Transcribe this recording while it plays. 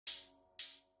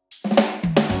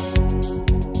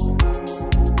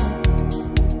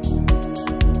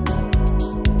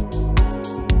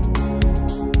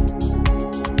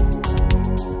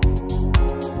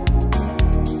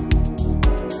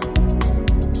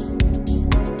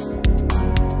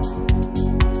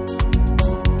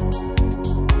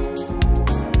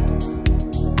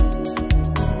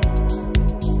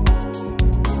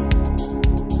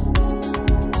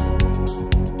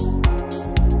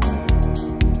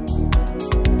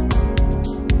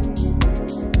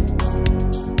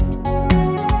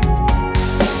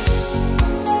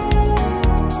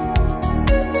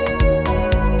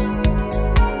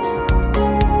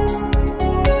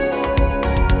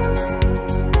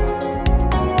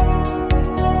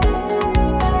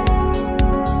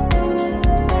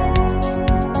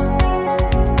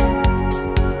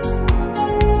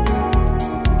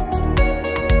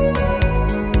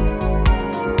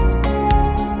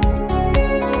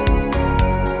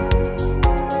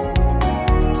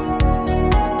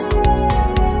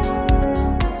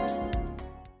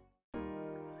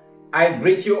I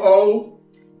greet you all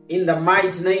in the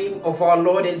mighty name of our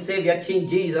Lord and Savior King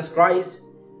Jesus Christ.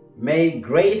 May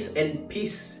grace and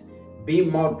peace be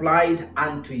multiplied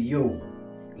unto you.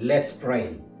 Let's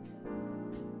pray.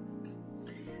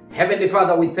 Heavenly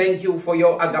Father, we thank you for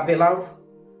your agape love.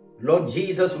 Lord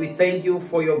Jesus, we thank you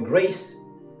for your grace.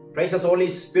 Precious Holy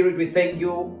Spirit, we thank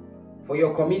you for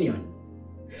your communion.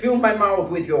 Fill my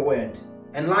mouth with your word.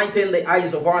 Enlighten the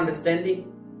eyes of our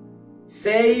understanding.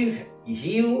 Save,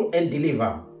 heal, and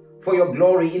deliver for your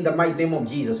glory in the mighty name of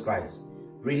Jesus Christ.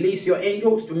 Release your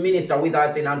angels to minister with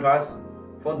us and unto us.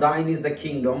 For thine is the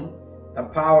kingdom, the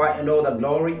power, and all the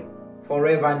glory,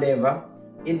 forever and ever.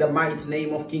 In the mighty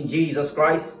name of King Jesus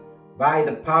Christ, by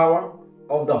the power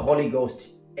of the Holy Ghost.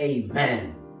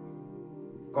 Amen.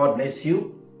 God bless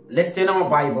you. Let's turn our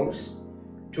Bibles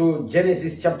to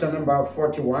Genesis chapter number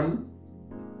 41,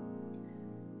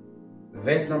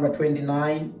 verse number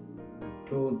 29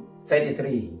 to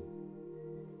 33.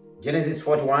 Genesis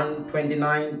 41,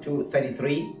 29 to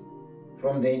 33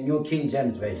 from the New King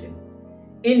James Version.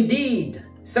 Indeed,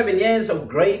 7 years of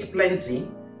great plenty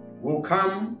will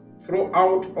come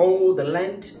throughout all the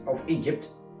land of Egypt,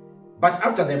 but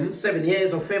after them 7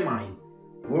 years of famine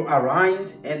will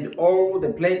arise, and all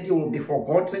the plenty will be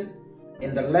forgotten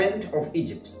in the land of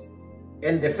Egypt,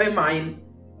 and the famine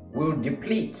will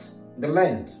deplete the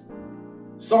land.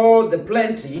 So the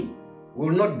plenty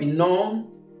will not be known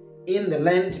in the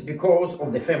land because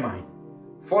of the famine.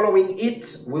 Following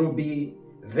it will be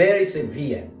very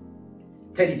severe.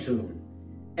 32.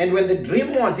 And when the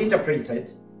dream was repeated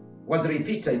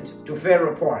to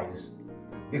Pharaoh twice,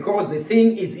 because the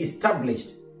thing is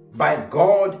established by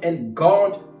God, and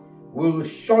God will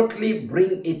shortly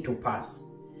bring it to pass.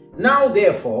 Now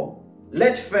therefore,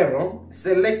 let Pharaoh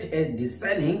select a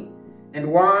discerning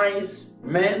and wise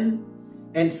man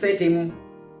and set him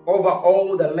over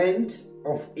all the land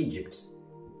of Egypt.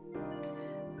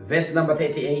 Verse number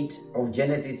 38 of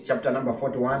Genesis chapter number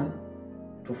 41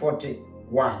 to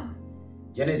 41.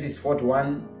 Genesis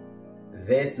 41,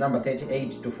 verse number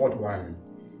 38 to 41.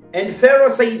 And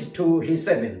Pharaoh said to his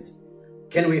servants,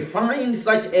 can we find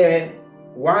such a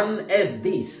one as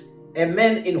this, a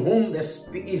man in whom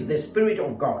is the Spirit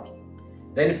of God?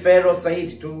 Then Pharaoh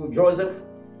said to Joseph,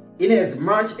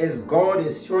 inasmuch as God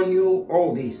has shown you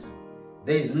all this,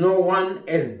 there is no one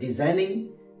as discerning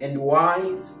and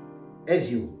wise as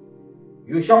you.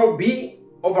 You shall be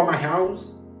over my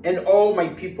house, and all my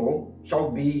people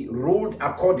shall be ruled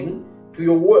according to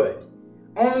your word.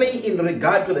 Only in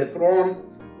regard to the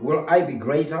throne will I be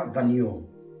greater than you.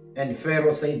 And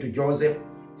Pharaoh said to Joseph,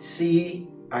 see,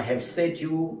 I have set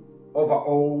you over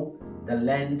all the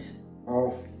land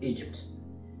of Egypt.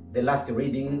 The last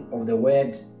reading of the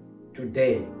word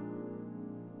today.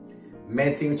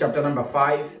 Matthew chapter number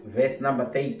 5, verse number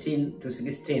 13 to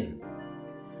 16.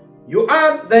 You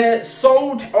are the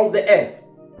salt of the earth.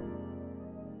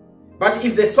 But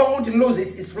if the salt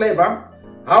loses its flavor,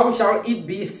 how shall it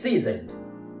be seasoned?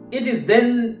 It is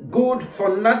then good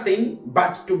for nothing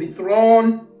but to be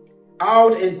thrown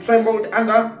out and trampled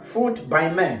under foot by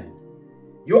men.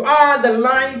 You are the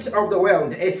light of the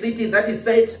world. A city that is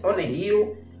set on a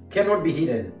hill cannot be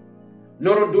hidden.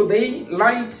 Nor do they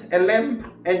light a lamp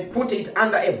and put it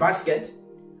under a basket,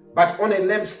 but on a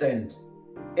lampstand,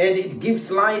 and it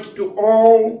gives light to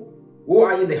all who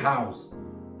are in the house.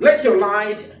 Let your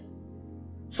light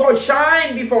so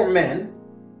shine before men,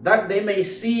 that they may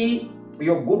see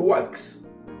your good works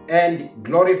and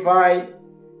glorify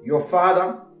your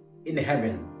Father in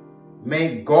heaven.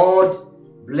 May God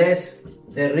bless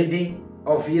the reading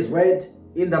of his word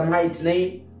in the mighty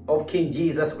name of King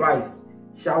Jesus Christ.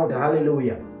 Shout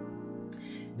hallelujah.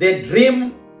 The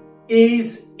dream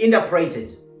is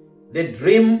interpreted. The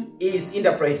dream is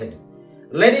interpreted.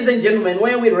 Ladies and gentlemen,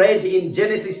 when we read in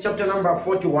Genesis chapter number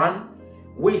 41,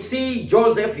 we see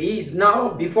Joseph. He is now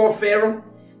before Pharaoh.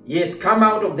 He has come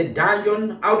out of the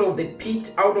dungeon, out of the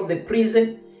pit, out of the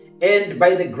prison, and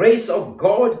by the grace of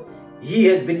God, he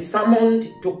has been summoned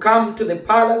to come to the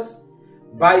palace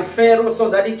by Pharaoh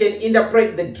so that he can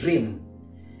interpret the dream.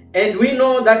 And we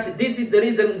know that this is the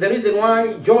reason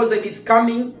why Joseph is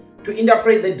coming to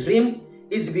interpret the dream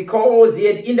is because he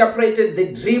had interpreted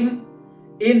the dream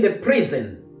in the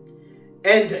prison.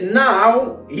 And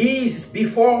now he is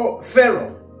before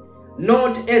Pharaoh,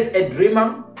 not as a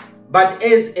dreamer, but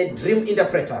as a dream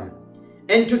interpreter.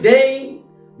 And today,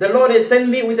 the Lord has sent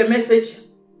me with a message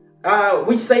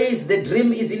which says the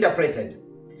dream is interpreted.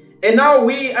 And now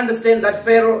we understand that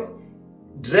Pharaoh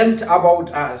dreamt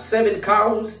about 7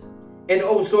 cows and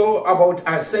also about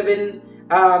 7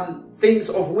 things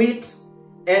of wheat.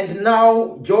 And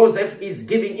now Joseph is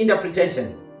giving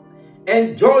interpretation.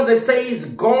 And Joseph says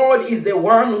God is the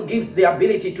one who gives the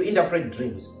ability to interpret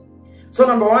dreams. So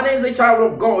number one, as a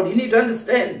child of God, you need to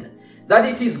understand that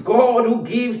it is God who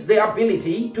gives the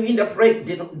ability to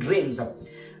interpret dreams.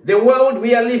 The world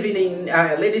we are living in,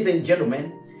 ladies and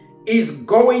gentlemen, is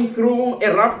going through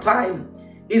a rough time,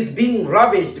 is being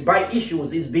ravaged by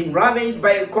issues, is being ravaged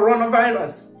by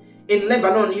coronavirus. In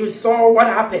Lebanon, you saw what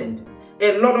happened.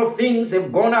 A lot of things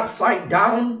have gone upside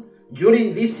down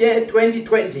during this year,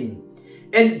 2020.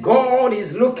 And God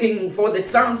is looking for the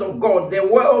sons of God. The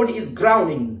world is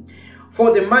grounding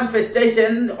for the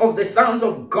manifestation of the sons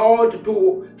of God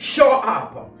to show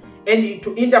up and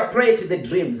to interpret the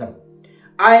dreams.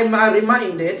 I'm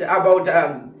reminded about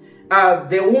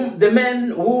the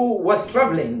man who was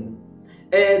traveling,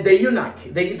 the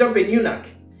eunuch, the Ethiopian eunuch,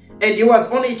 and he was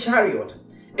on a chariot,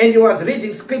 and he was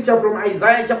reading scripture from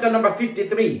Isaiah chapter number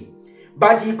 53,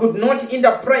 but he could not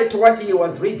interpret what he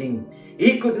was reading.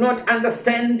 He could not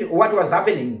understand what was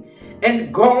happening.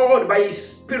 And God, by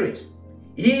his spirit,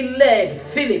 he led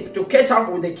Philip to catch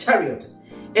up with the chariot,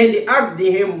 and he asked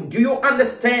him, do you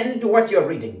understand what you're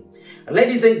reading?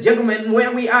 Ladies and gentlemen,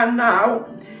 where we are now,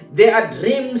 there are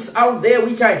dreams out there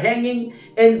which are hanging,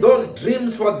 and those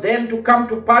dreams, for them to come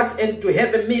to pass and to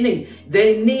have a meaning,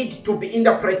 they need to be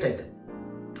interpreted.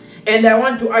 And I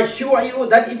want to assure you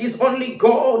that it is only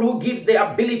God who gives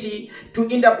the ability to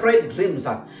interpret dreams.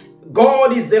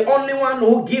 God is the only one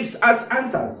who gives us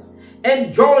answers.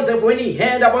 And Joseph, when he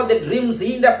heard about the dreams,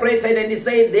 he interpreted and he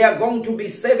said there are going to be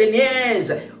 7 years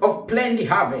of plenty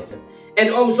harvest. And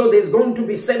also there's going to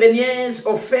be 7 years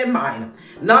of famine.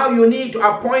 Now you need to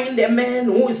appoint a man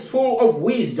who is full of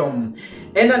wisdom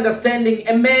and understanding,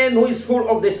 a man who is full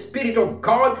of the Spirit of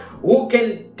God, who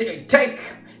can take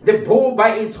the bull by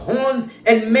its horns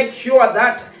and make sure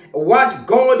that what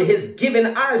God has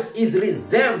given us is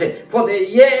reserved for the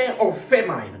year of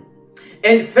famine.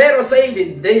 And Pharaoh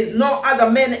said, there is no other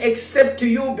man except to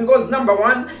you, because number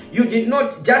one, you did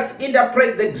not just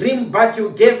interpret the dream, but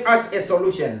you gave us a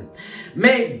solution.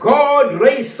 May God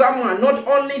raise someone not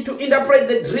only to interpret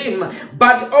the dream,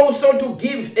 but also to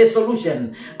give a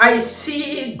solution. I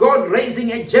see God raising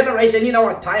a generation in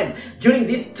our time. During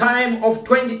this time of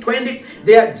 2020,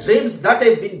 there are dreams that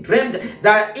have been dreamed.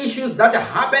 There are issues that are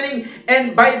happening.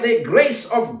 And by the grace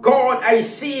of God, I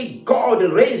see God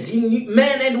raising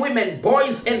men and women,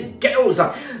 boys and girls,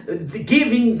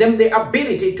 giving them the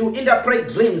ability to interpret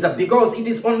dreams, because it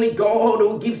is only God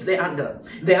who gives the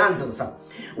answers.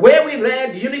 Where we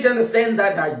read, you need to understand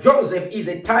that Joseph is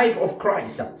a type of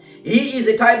Christ. He is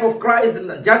a type of Christ,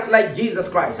 just like Jesus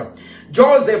Christ.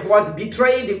 Joseph was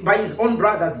betrayed by his own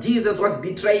brothers. Jesus was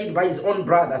betrayed by his own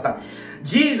brothers.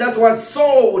 Jesus was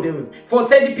sold for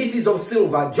 30 pieces of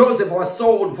silver. Joseph was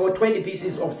sold for 20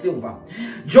 pieces of silver.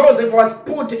 Joseph was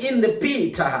put in the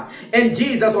pit, and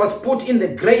Jesus was put in the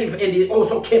grave, and he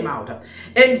also came out.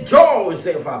 And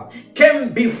Joseph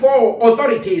came before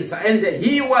authorities, and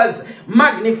he was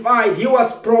magnified, he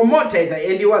was promoted,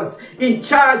 and he was in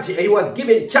charge. He was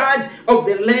given charge of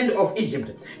the land of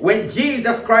Egypt. When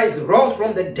Jesus Christ rose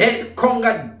from the dead,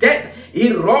 conquered death,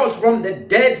 he rose from the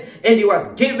dead, and he was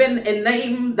given a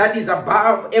name that is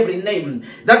above every name.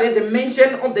 That at the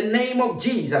mention of the name of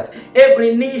Jesus,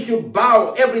 every knee should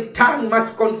bow, every tongue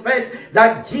must confess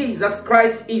that Jesus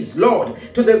Christ is Lord,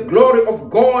 to the glory of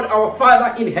God our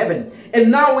Father in heaven. And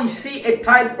now we see a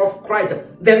type of Christ.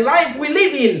 The life we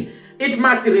live in, it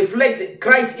must reflect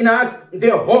Christ in us,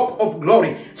 the hope of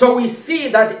glory. So we see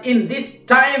that in this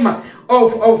time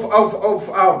of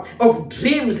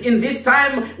dreams, in this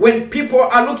time when people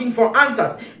are looking for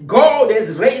answers, God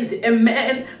has raised a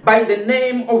man by the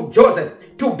name of Joseph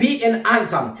to be an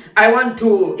answer. I want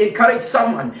to encourage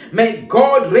someone. May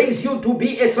God raise you to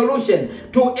be a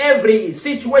solution to every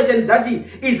situation that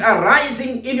is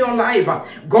arising in your life.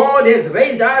 God has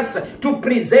raised us to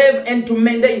preserve and to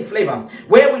maintain flavor.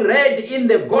 Where we read in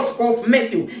the Gospel of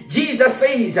Matthew, Jesus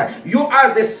says, you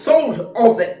are the salt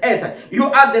of the earth. You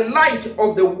are the light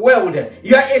of the world.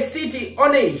 You are a city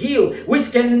on a hill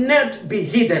which cannot be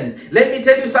hidden. Let me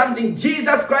tell you something.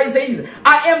 Jesus Christ says,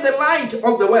 I am the light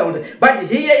of the world.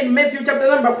 But here in Matthew chapter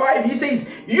number 5, he says,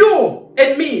 you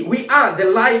and me, we are the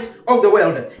light of the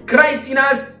world. Christ in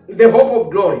us, the hope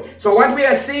of glory. So what we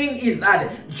are seeing is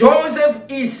that Joseph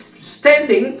is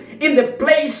standing in the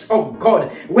place of God.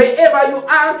 Wherever you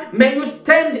are, may you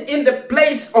stand in the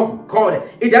place of God.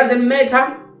 It doesn't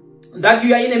matter that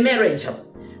you are in a marriage.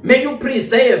 May you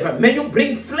preserve, may you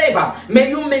bring flavor,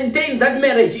 may you maintain that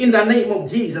marriage in the name of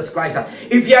Jesus Christ.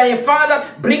 If you are a father,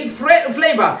 bring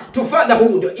flavor to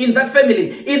fatherhood in that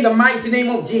family in the mighty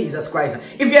name of Jesus Christ.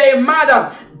 If you are a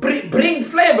mother, bring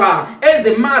flavor as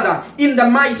a mother in the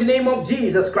mighty name of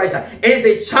Jesus Christ. As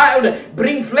a child,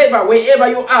 bring flavor wherever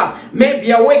you are. Maybe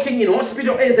you're working in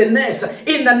hospital as a nurse.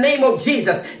 In the name of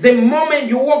Jesus, the moment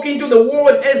you walk into the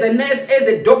world as a nurse, as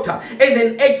a doctor, as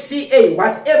an HCA,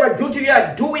 whatever duty you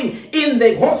are doing in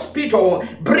the hospital,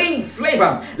 bring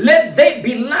flavor. Let there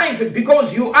be life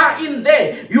because you are in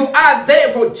there. You are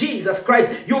there for Jesus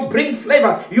Christ. You bring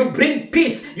flavor. You bring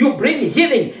peace. You bring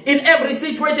healing in every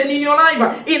situation in your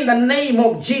life. In the name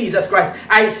of Jesus Christ,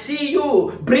 I see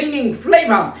you bringing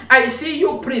flavor. I see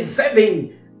you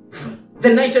preserving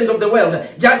the nations of the world,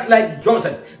 just like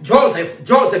Joseph.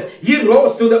 Joseph, he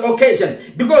rose to the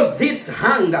occasion because this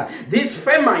hunger, this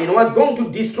famine was going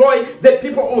to destroy the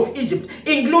people of Egypt,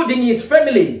 including his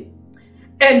family.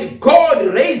 And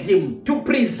God raised him to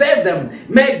preserve them.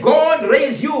 May God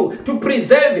raise you to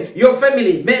preserve your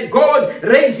family. May God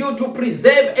raise you to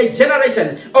preserve a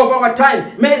generation of our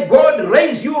time. May God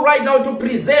raise you right now to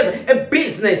preserve a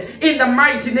business in the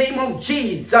mighty name of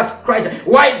Jesus Christ.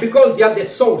 Why? Because you are the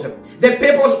salt. The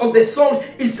purpose of the salt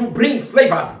is to bring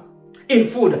flavor in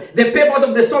food. The purpose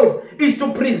of the salt is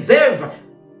to preserve,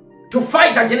 to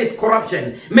fight against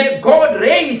corruption. May God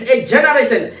raise a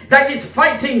generation that is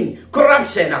fighting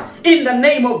corruption in the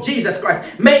name of Jesus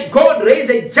Christ. May God raise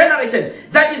a generation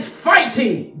that is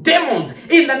fighting demons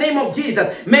in the name of Jesus.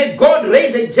 May God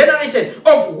raise a generation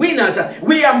of winners.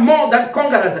 We are more than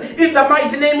conquerors in the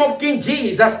mighty name of King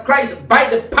Jesus Christ by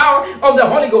the power of the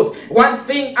Holy Ghost. One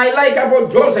thing I like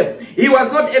about Joseph, he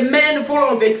was not a man full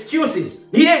of excuses.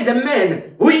 He is a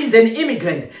man who is an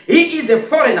immigrant. He is a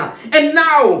foreigner. And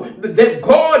now the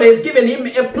God has given him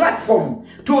a platform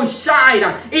to shine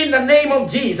in the name of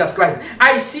Jesus Christ.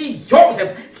 I see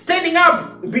Joseph standing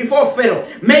up before Pharaoh.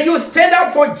 May you stand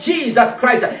up for Jesus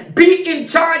Christ. Be in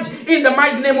charge in the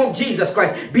mighty name of Jesus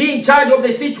Christ. Be in charge of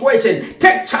the situation.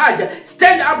 Take charge.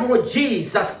 Stand up for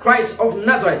Jesus Christ of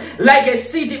Nazareth. Like a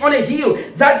city on a hill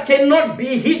that cannot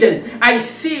be hidden. I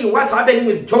see what's happening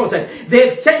with Joseph.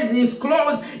 They've changed his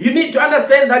clothes. You need to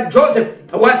understand that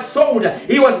Joseph was sold.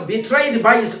 He was betrayed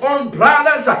by his own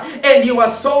brothers and he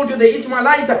was sold to the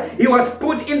Ishmaelites. He was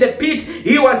put in the pit.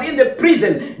 He was in the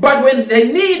prison. But when the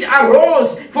need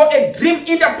arose for a dream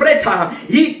interpreter,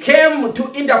 he came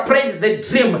to interpret the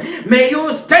dream. May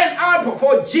you stand up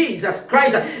for Jesus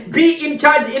Christ. Be in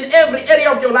charge in every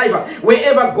area of your life.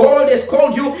 Wherever God has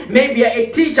called you, maybe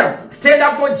a teacher, stand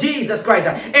up for Jesus Christ.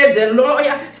 As a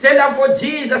lawyer, stand up for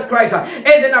Jesus Christ.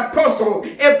 As an apostle,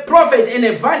 a prophet, an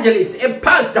evangelist, a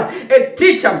pastor, a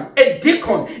teacher, a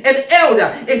deacon, an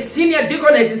elder, a senior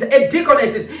deaconess, a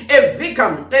deaconess, a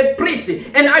vicar, a priest,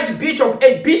 an archbishop,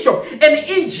 a bishop, an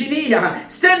engineer.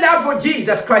 Stand up for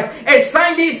Jesus Christ. A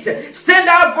scientist, stand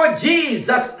up for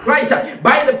Jesus Christ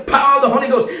by the power of the Holy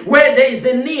Ghost. Where there is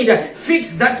a need,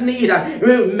 fix that need.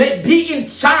 Be in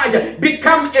charge.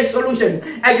 Become a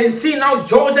solution. I can see now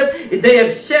Joseph, they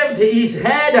have shaved his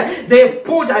head. They've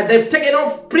taken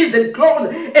off prison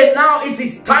clothes. And now it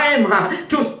is time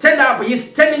to stand up. He's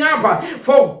standing up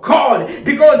for God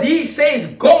because he says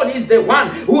God is the one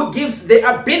who gives the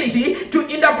ability to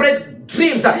interpret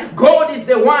dreams. God is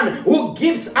the one who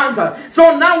gives answer.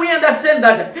 So now we understand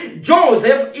that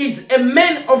Joseph is a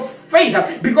man of faith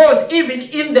because even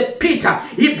in the pit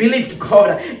he believed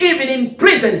God. Even in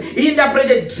prison he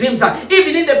interpreted dreams.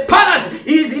 Even in the palace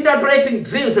he is interpreting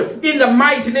dreams. In the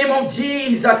mighty name of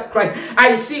Jesus Christ,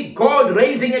 I see God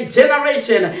raising a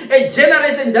generation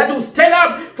that will stand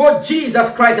up for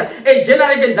Jesus Christ, a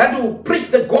generation that will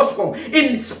preach the gospel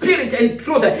in spirit and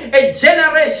truth, a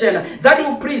generation that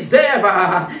will preserve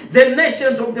the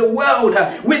nations of the world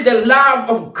with the love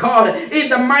of God in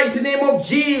the mighty name of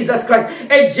Jesus Christ,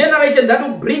 a generation that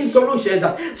will bring solutions.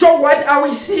 So what are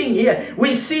we seeing here?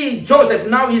 We see Joseph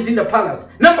now is in the palace.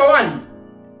 Number one,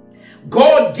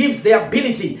 God gives the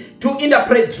ability to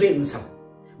interpret dreams.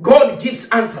 God gives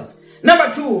answers.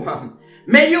 Number two,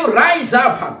 may you rise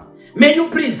up. May you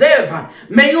preserve.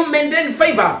 May you maintain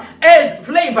flavor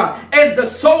as the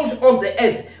salt of the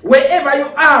earth. Wherever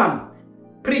you are,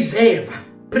 preserve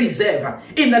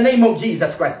in the name of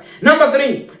Jesus Christ. Number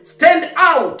three, stand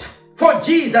out for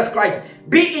Jesus Christ.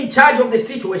 Be in charge of the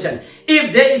situation.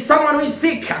 If there is someone who is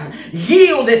sick,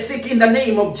 heal the sick in the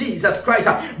name of Jesus Christ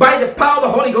by the power of the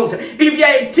Holy Ghost. If you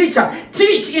are a teacher,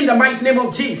 teach in the mighty name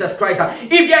of Jesus Christ.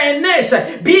 If you are a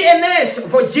nurse, be a nurse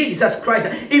for Jesus Christ.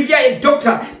 If you are a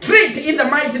doctor, treat in the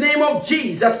mighty name of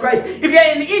Jesus Christ. If you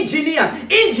are an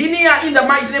engineer in the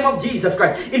mighty name of Jesus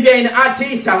Christ. If you are an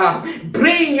artist,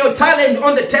 bring your talent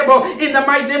on the table in the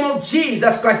mighty name of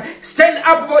Jesus Christ. Stand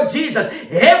up for Jesus.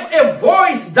 Have a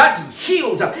voice that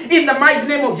heals in the mighty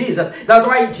name of Jesus. That's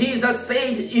why Jesus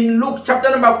said in Luke chapter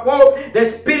number 4,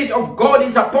 the Spirit of God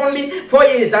is upon me, for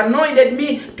he has anointed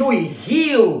me to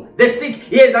heal the sick.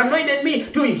 He has anointed me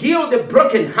to heal the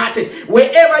brokenhearted.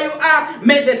 Wherever you are,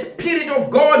 may the Spirit of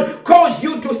God cause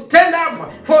you to stand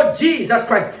up for Jesus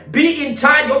Christ. Be in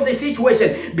charge of the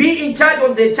situation. Be in charge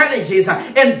of the challenges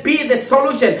and be the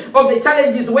solution of the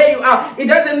challenges where you are. It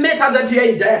doesn't matter that you are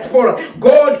in diaspora.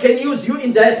 God can use you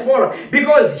in diaspora,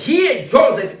 because here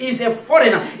Joseph is a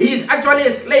foreigner. He is actually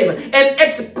a slave, an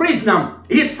ex-prisoner.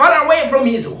 He is far away from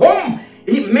his home.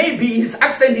 Maybe his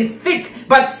accent is thick,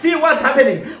 but see what's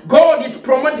happening. God is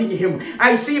promoting him.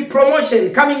 I see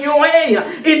promotion coming your way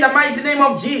in the mighty name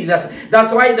of Jesus.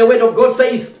 That's why the word of God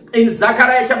says in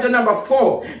Zechariah chapter number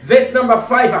 4, verse number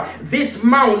 5, this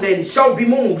mountain shall be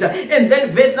moved. And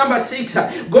then verse number 6,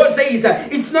 God says,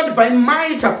 it's not by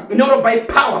might, nor by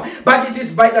power, but it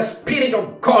is by the Spirit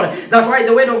of God. That's why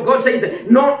the word of God says,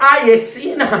 no eye has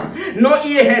seen, no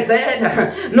ear has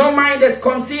heard, no mind has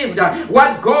conceived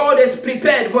what God has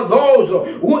prepared for those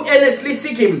who earnestly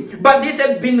seek him. But this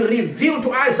has been revealed to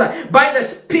us by the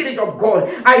Spirit of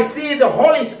God. I see the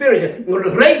Holy Spirit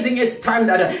raising a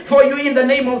standard for you in the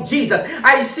name of Jesus.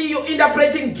 I see you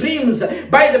interpreting dreams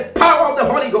by the power of the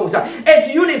Holy Ghost.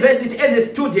 At university as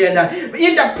a student,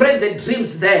 interpret the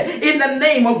dreams there in the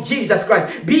name of Jesus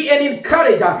Christ. Be an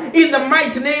encourager in the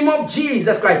mighty name of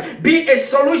Jesus Christ. Be a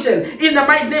solution in the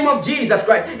mighty name of Jesus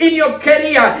Christ. In your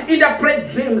career,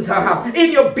 interpret dreams.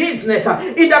 In your business,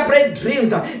 interpret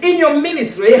dreams. In your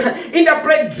ministry,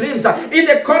 interpret dreams. In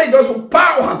the corridors of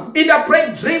power,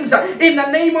 interpret dreams in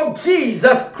the name of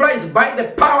Jesus Christ by the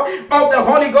power of the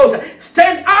Holy Ghost.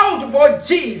 Stand out for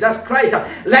Jesus Christ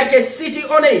like a city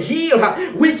on a hill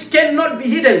which cannot be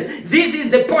hidden. This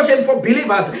is the portion for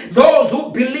believers, those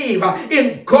who believe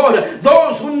in God,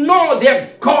 those who know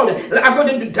their God.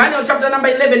 According to Daniel chapter number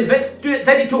 11 verse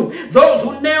 32, those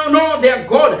who know their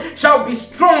God shall be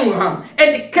strong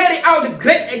and carry out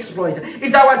great exploits.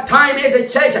 It's our time as a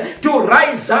church to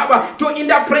rise up, to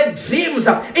interpret dreams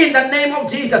in the name of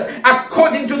Jesus,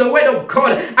 according to the word of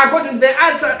God, according to the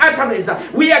utterance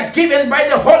we are given by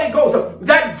the Holy Ghost,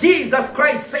 that Jesus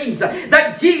Christ saves,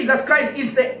 that Jesus Christ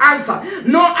is the answer.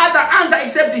 No other answer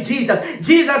except Jesus.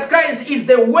 Jesus Christ is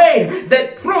the way,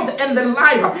 the truth, and the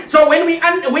life. So when we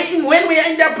are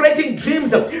interpreting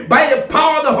dreams by the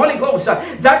power of the Holy Ghost,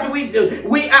 that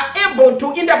we are able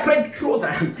to interpret truth.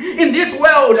 In this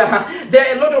world, there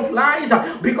are a lot of lies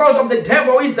because of the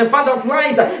devil is the father of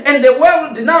lies, and the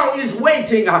world now is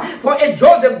waiting for a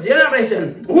Joseph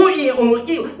generation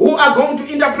who are going to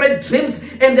interpret dreams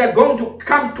and they're going to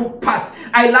come to pass.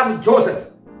 I love Joseph.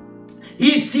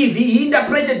 He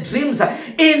interpreted dreams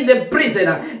in the prison,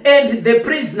 and the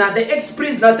prisoner, the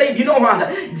ex-prisoner, said, you know what,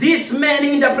 this man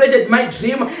interpreted my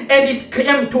dream and it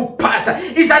came to pass.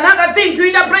 It's another thing to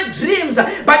interpret dreams,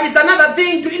 but it's another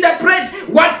thing to interpret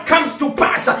what comes to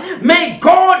pass. May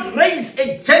God raise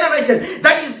a generation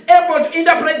that is able to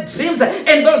interpret dreams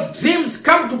and those dreams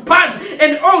come to pass.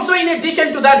 And also in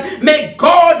addition to that, may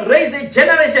God raise a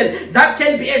generation that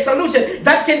can be a solution,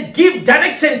 that can give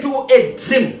direction to a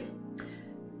dream.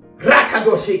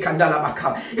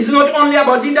 It's not only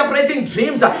about interpreting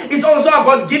dreams, it's also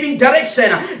about giving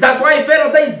direction. That's why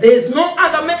Pharaoh says there's no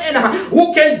other man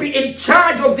who can be in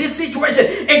charge of this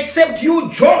situation except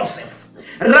you, Joseph.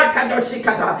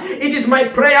 It is my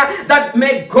prayer that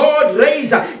may God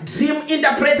raise dream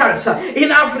interpreters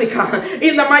in Africa,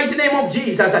 in the mighty name of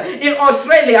Jesus, in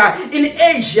Australia, in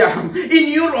Asia, in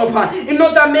Europe, in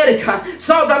North America,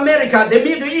 South America, the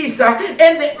Middle East,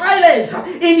 and the islands,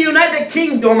 in United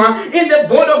Kingdom, in the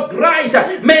body of Christ.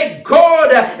 May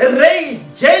God raise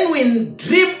genuine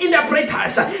dream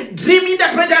interpreters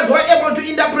who are able to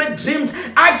interpret dreams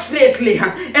accurately,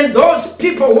 and those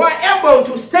people who are able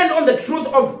to stand on the truth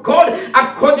of God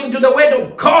according to the word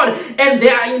of God, and they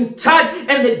are in charge,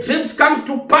 and the dreams come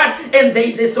to pass, and there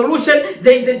is a solution,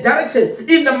 there is a direction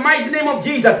in the mighty name of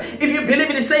Jesus. If you believe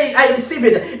it, say, I receive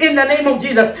it in the name of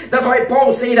Jesus. That's why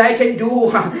Paul said, I can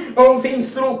do all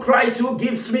things through Christ who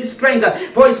gives me strength,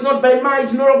 for it's not by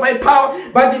might nor by power,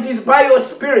 but it is by your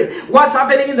Spirit. What's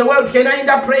happening in the world, can I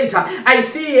interpret? I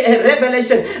see a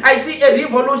revelation, I see a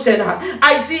revolution,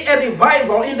 I see a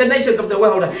revival in the nations of the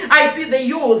world. I see the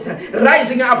youth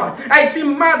rising up, I see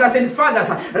mothers and fathers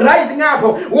rising up,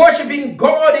 worshiping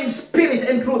God in spirit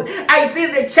and truth. I see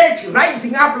the church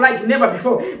rising up like never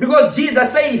before, because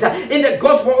Jesus says in the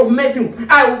Gospel of Matthew,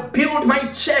 I will build my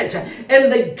church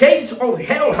and the gates of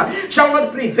hell shall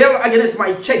not prevail against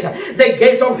my church. The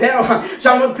gates of hell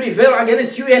shall not prevail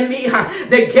against you and me.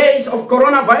 The gates of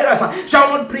coronavirus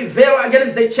shall not prevail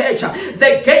against the church.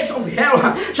 The gates of hell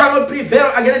shall not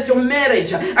prevail against your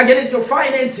marriage, against your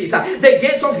finances. The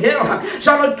gates of hell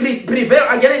shall not prevail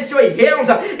against your health,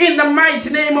 in the mighty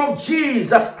name of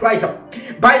Jesus Christ.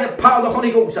 By the power of the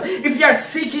Holy Ghost, if you are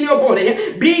sick in your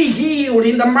body, be healed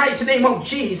in the mighty name of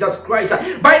Jesus Christ.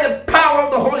 By the power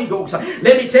of the Holy Ghost,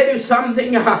 let me tell you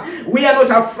something. We are not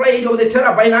afraid of the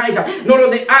terror by night, nor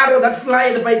of the arrow that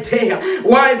flies by day.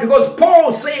 Why? Because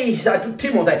Paul says to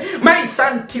Timothy, my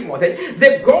son Timothy,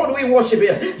 the God we worship,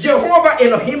 Jehovah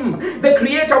Elohim, the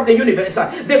creator of the universe,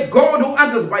 the God who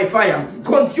answers by fire,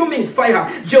 consuming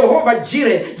fire, Jehovah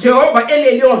Jireh, Jehovah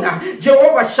Elyon,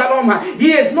 Jehovah Shalom.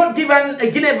 He has not given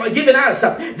us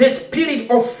the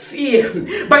spirit of fear,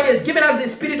 but he has given us the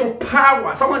spirit of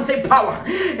power. Someone say power.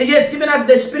 He has given us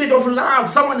the spirit of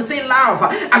love. Someone say love,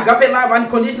 agape love,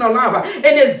 unconditional love. And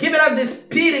he has given us the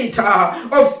spirit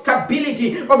of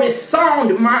stability, of a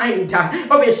sound mind,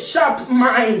 of a sharp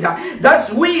mind. That's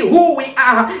who we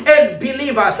are as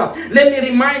believers. Let me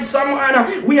remind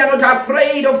someone, we are not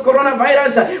afraid of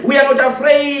coronavirus. We are not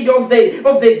afraid of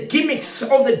the gimmicks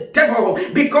of the devil,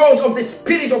 because of the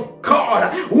spirit of God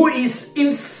who is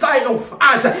inside of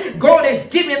us. God has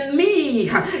given me,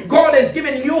 God has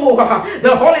given you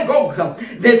the Holy Ghost,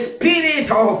 the spirit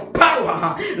of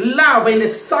power, love, and a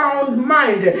sound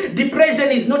mind. Depression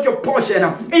is not your portion,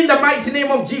 in the mighty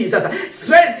name of Jesus.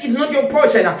 Stress is not your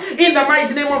portion, in the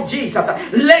mighty name of Jesus.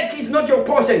 Lack is not your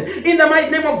portion, in the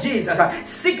mighty name of Jesus.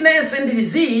 Sickness and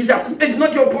disease is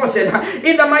not your portion,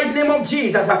 in the mighty name of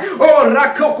Jesus. Oh,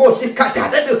 rakoko sikata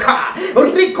deduka,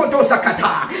 rikoto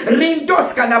sakata,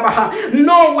 rindoska nabaha.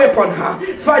 No weapon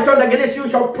fashioned against you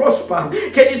shall prosper.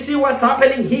 Can you see what's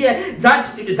happening here? That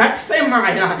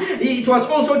famine, it was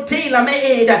also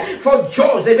tailor-made for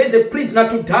Joseph as a prisoner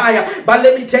to die. But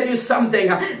let me tell you something,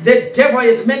 the devil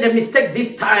has made a mistake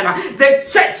this time. The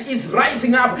church is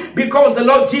rising up, because the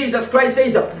Lord Jesus Christ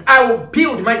says, I will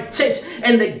build my church,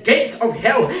 and the gates of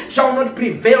hell shall not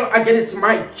prevail against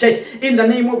my church, in the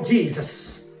name of Jesus.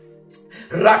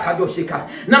 Rakadoshika.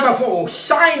 Number 4,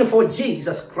 shine for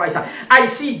Jesus Christ. I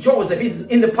see Joseph is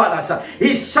in the palace.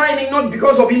 He's shining not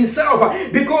because of himself,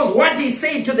 because what he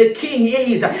said to the king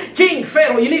is, King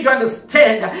Pharaoh, you need to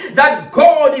understand that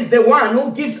God is the one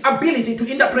who gives ability to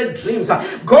interpret dreams.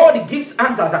 God gives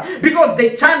answers, because the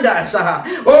Chandas,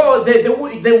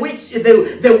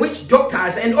 the witch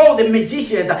doctors and all the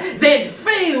magicians, they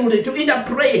failed to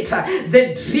interpret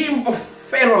the dream of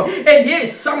Pharaoh. And here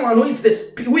is someone who has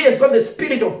got the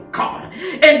spirit of God,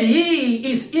 and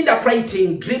he is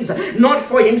interpreting dreams not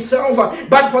for himself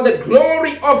but for the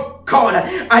glory of God.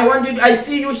 I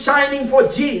see you shining for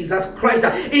Jesus Christ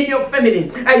in your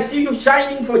family. I see you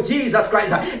shining for Jesus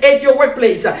Christ at your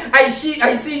workplace. I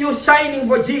see you shining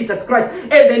for Jesus Christ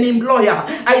as an employer.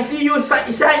 I see you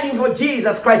shining for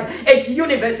Jesus Christ at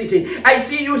university. I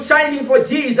see you shining for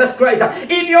Jesus Christ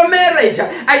in your marriage.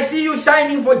 I see you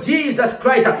shining for Jesus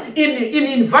Christ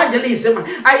in evangelism.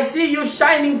 I see you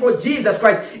shining for Jesus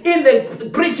Christ in the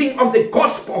preaching of the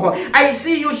gospel. I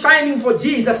see you shining for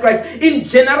Jesus Christ in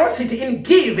generosity, in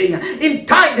giving, in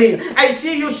tithing. I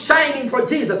see you shining for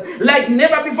Jesus like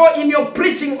never before in your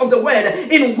preaching of the word,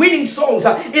 in winning souls,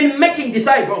 in making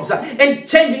disciples, and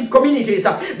changing communities.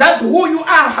 That's who you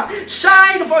are.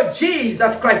 Shine for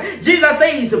Jesus Christ. Jesus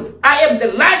says, I am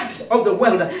the light of the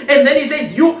world. And then he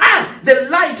says, you are the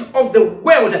light of the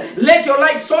world. Let your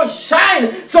light so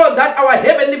shine so that our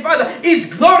Heavenly Father is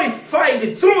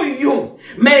glorified through you.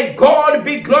 May God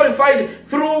be glorified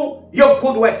through your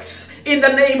good works. In the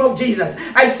name of Jesus,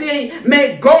 I say,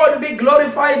 may God be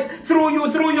glorified through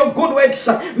you, through your good works.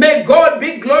 May God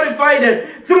be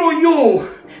glorified through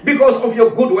you because of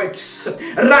your good works.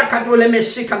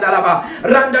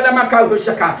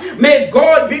 May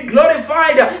God be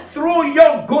glorified through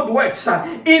your good works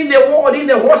in the ward, in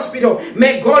the hospital.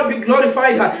 May God be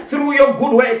glorified through your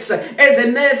good works as a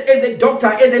nurse, as a doctor,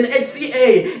 as an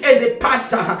HCA, as a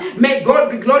pastor. May God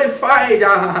be glorified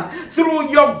through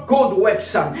your good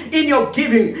works in your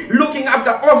giving, looking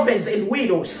after orphans and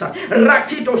widows. In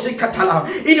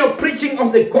your preaching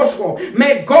of the gospel,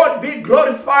 may God be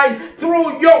glorified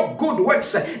through your good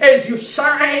works as you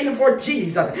shine for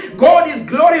Jesus. God is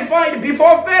glorified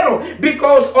before Pharaoh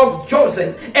because of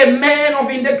Joseph, a man of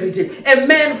integrity, a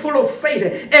man full of faith,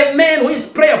 a man who is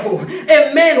prayerful,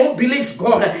 a man who believes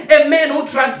God, a man who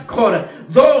trusts God.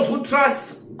 Those who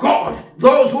trust God,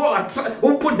 Those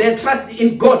who put their trust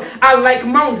in God are like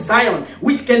Mount Zion,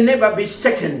 which can never be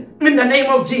shaken. In the name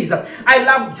of Jesus. I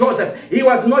love Joseph. He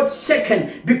was not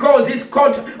shaken because his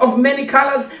coat of many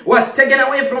colors was taken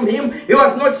away from him. He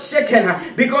was not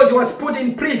shaken because he was put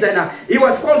in prison. He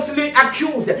was falsely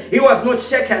accused. He was not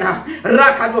shaken.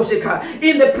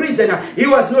 In the prison, he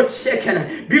was not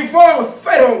shaken. Before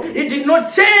Pharaoh, he did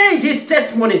not change his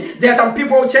testimony. There are some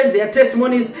people who change their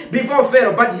testimonies before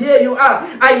Pharaoh, but here you are.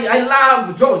 I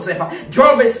love Joseph.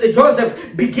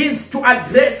 Joseph begins to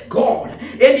address God,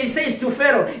 and he says to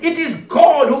Pharaoh, it is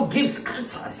God who gives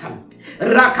answers.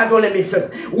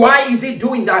 Why is he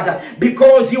doing that?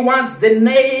 Because he wants the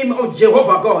name of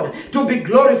Jehovah God to be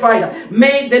glorified.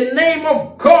 May the name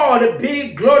of God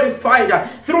be glorified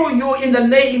through you in the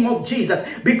name of Jesus,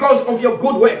 because of your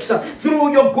good works,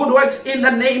 through your good works in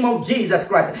the name of Jesus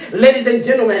Christ. Ladies and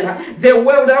gentlemen, the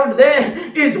world out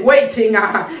there is waiting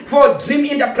for dream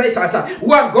interpreters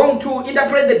who are going to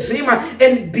interpret the dream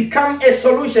and become a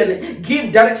solution,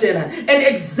 give direction, and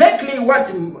exactly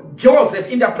what Joseph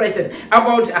interpreted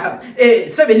about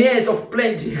 7 years of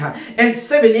plenty and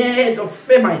 7 years of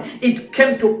famine. It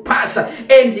came to pass,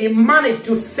 and he managed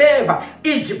to save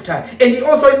Egypt, and he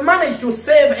also managed to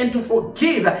save and to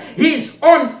forgive his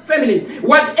own family.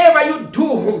 Whatever you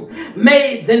do,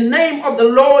 may the name of the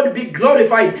Lord be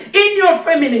glorified. In your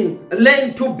family,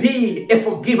 learn to be a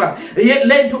forgiver,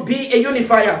 learn to be a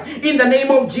unifier in the name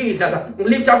of Jesus.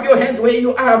 Lift up your hands where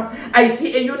you are. I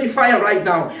see a unifier right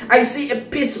now. I see a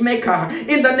peacemaker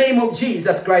in the name of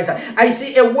Jesus Christ. I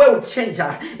see a world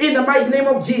changer in the mighty name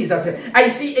of Jesus. I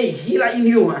see a healer in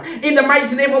you in the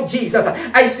mighty name of Jesus.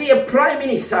 I see a prime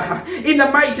minister in the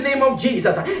mighty name of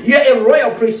Jesus. You are a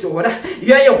royal priesthood.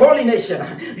 You are a holy nation.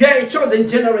 You are a chosen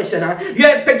generation. You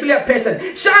are a peculiar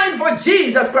person. Shine for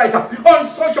Jesus Christ on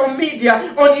social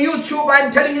media, on YouTube.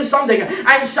 I'm telling you something.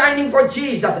 I'm shining for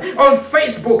Jesus on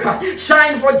Facebook.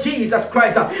 Shine for Jesus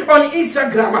Christ on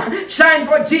Instagram. Shine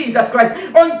for Jesus Christ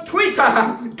on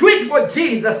Twitter. Tweet for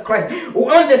Jesus Christ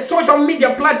on the social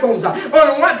media platforms. On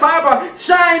WhatsApp.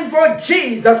 Shine for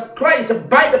Jesus Christ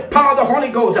by the power of the Holy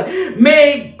Ghost.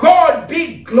 May God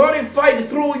be glorified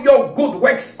through your good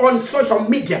works on social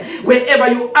media.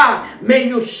 Wherever you are, may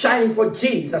you shine for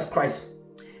Jesus Christ.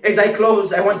 As I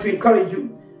close, I want to encourage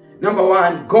you. Number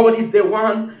one, God is the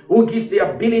one who gives the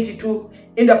ability to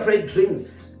interpret dreams.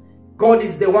 God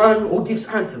is the one who gives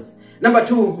answers. Number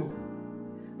two,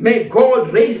 may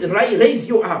God raise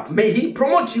you up. May he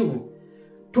promote you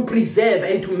to preserve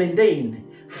and to maintain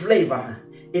flavor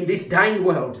in this dying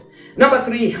world. Number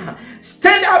three,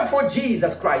 stand up for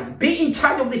Jesus Christ. Be in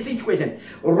charge of the situation.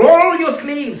 Roll your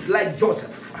sleeves like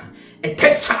Joseph and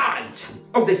take charge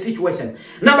of the situation.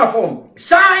 Number four,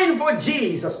 shine for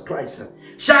Jesus Christ.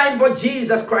 Shine for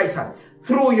Jesus Christ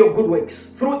through your good works,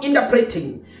 through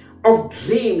interpreting of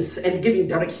dreams and giving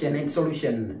direction and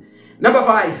solution. Number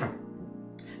five,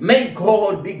 may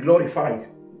God be glorified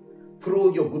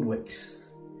through your good works.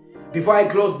 Before I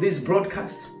close this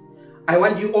broadcast, I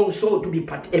want you also to be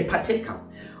a partaker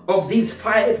of these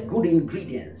 5 good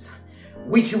ingredients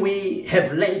which we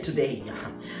have learned today.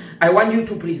 I want you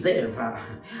to preserve.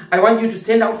 I want you to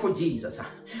stand out for Jesus.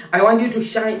 I want you to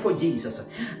shine for Jesus.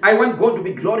 I want God to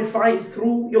be glorified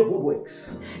through your good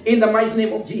works in the mighty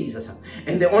name of Jesus.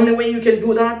 And the only way you can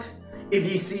do that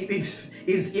is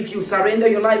if you surrender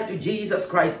your life to Jesus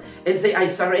Christ and say, I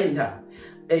surrender.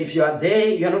 If you are there,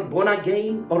 you are not born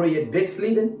again or you're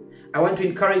backslidden, I want to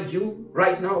encourage you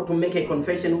right now to make a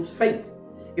confession of faith.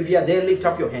 If you are there, lift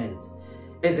up your hands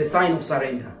as a sign of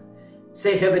surrender.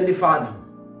 Say, Heavenly Father,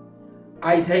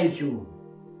 I thank you.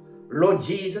 Lord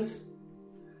Jesus,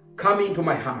 come into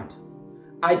my heart.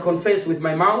 I confess with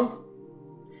my mouth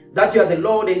that you are the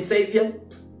Lord and Savior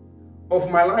of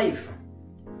my life.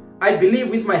 I believe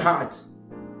with my heart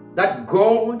that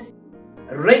God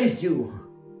raised you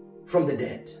from the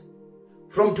dead.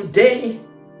 From today,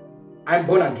 I'm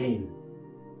born again.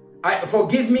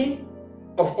 Forgive me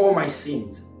of all my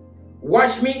sins.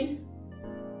 Wash me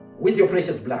with your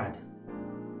precious blood.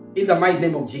 In the mighty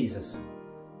name of Jesus.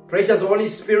 Precious Holy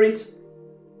Spirit,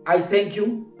 I thank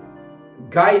you.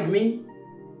 Guide me.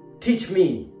 Teach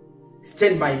me.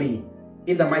 Stand by me.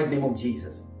 In the mighty name of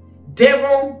Jesus.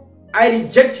 Devil, I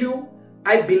reject you.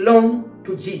 I belong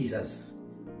to Jesus.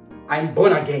 I'm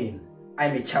born again.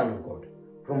 I'm a child of God.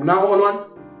 From now onward,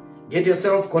 get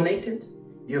yourself connected.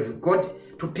 You've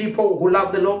got to people who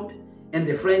love the Lord and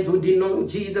the friends who didn't know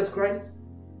Jesus Christ.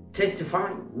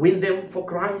 Testify. Win them for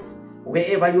Christ.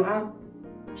 Wherever you are,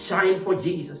 shine for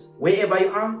Jesus. Wherever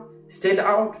you are, stand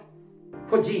out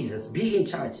for Jesus. Be in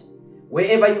charge.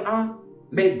 Wherever you are,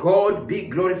 may God be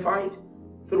glorified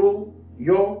through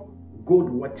your good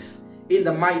works in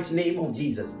the mighty name of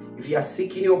Jesus. If you are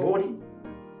sick in your body,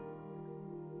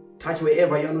 touch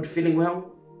wherever you are not feeling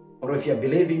well, or if you are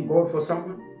believing God for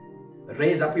someone,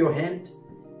 raise up your hand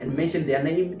and mention their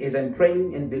name as I'm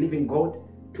praying and believing God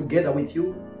together with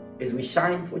you as we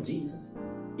shine for Jesus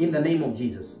in the name of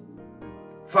Jesus.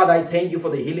 Father, I thank you for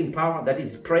the healing power that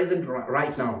is present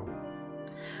right now.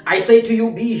 I say to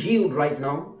you, be healed right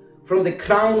now from the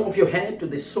crown of your head to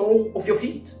the sole of your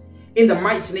feet in the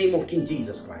mighty name of King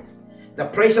Jesus Christ. The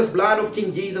precious blood of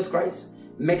King Jesus Christ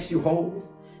makes you whole.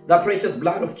 The precious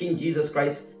blood of King Jesus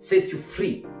Christ sets you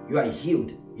free. You are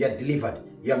healed. You are delivered.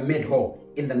 You are made whole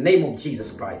in the name of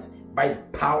Jesus Christ by the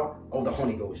power of the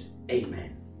Holy Ghost.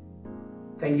 Amen.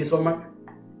 Thank you so much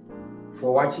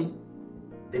for watching.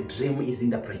 The dream is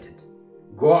interpreted.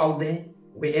 Go out there,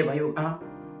 wherever you are,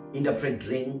 interpret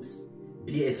dreams,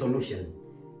 be a solution,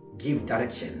 give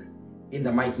direction in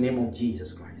the mighty name of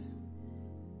Jesus Christ.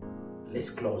 Let's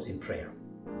close in prayer.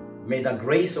 May the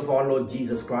grace of our Lord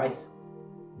Jesus Christ,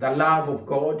 the love of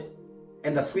God,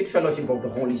 and the sweet fellowship of the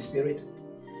Holy Spirit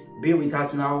be with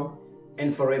us now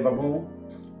and forevermore.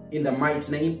 In the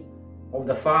mighty name of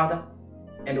the Father,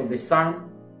 and of the Son,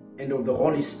 and of the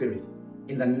Holy Spirit.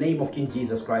 In the name of King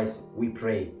Jesus Christ, we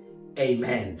pray.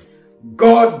 Amen.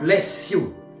 God bless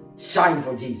you. Shine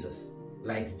for Jesus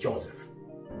like Joseph.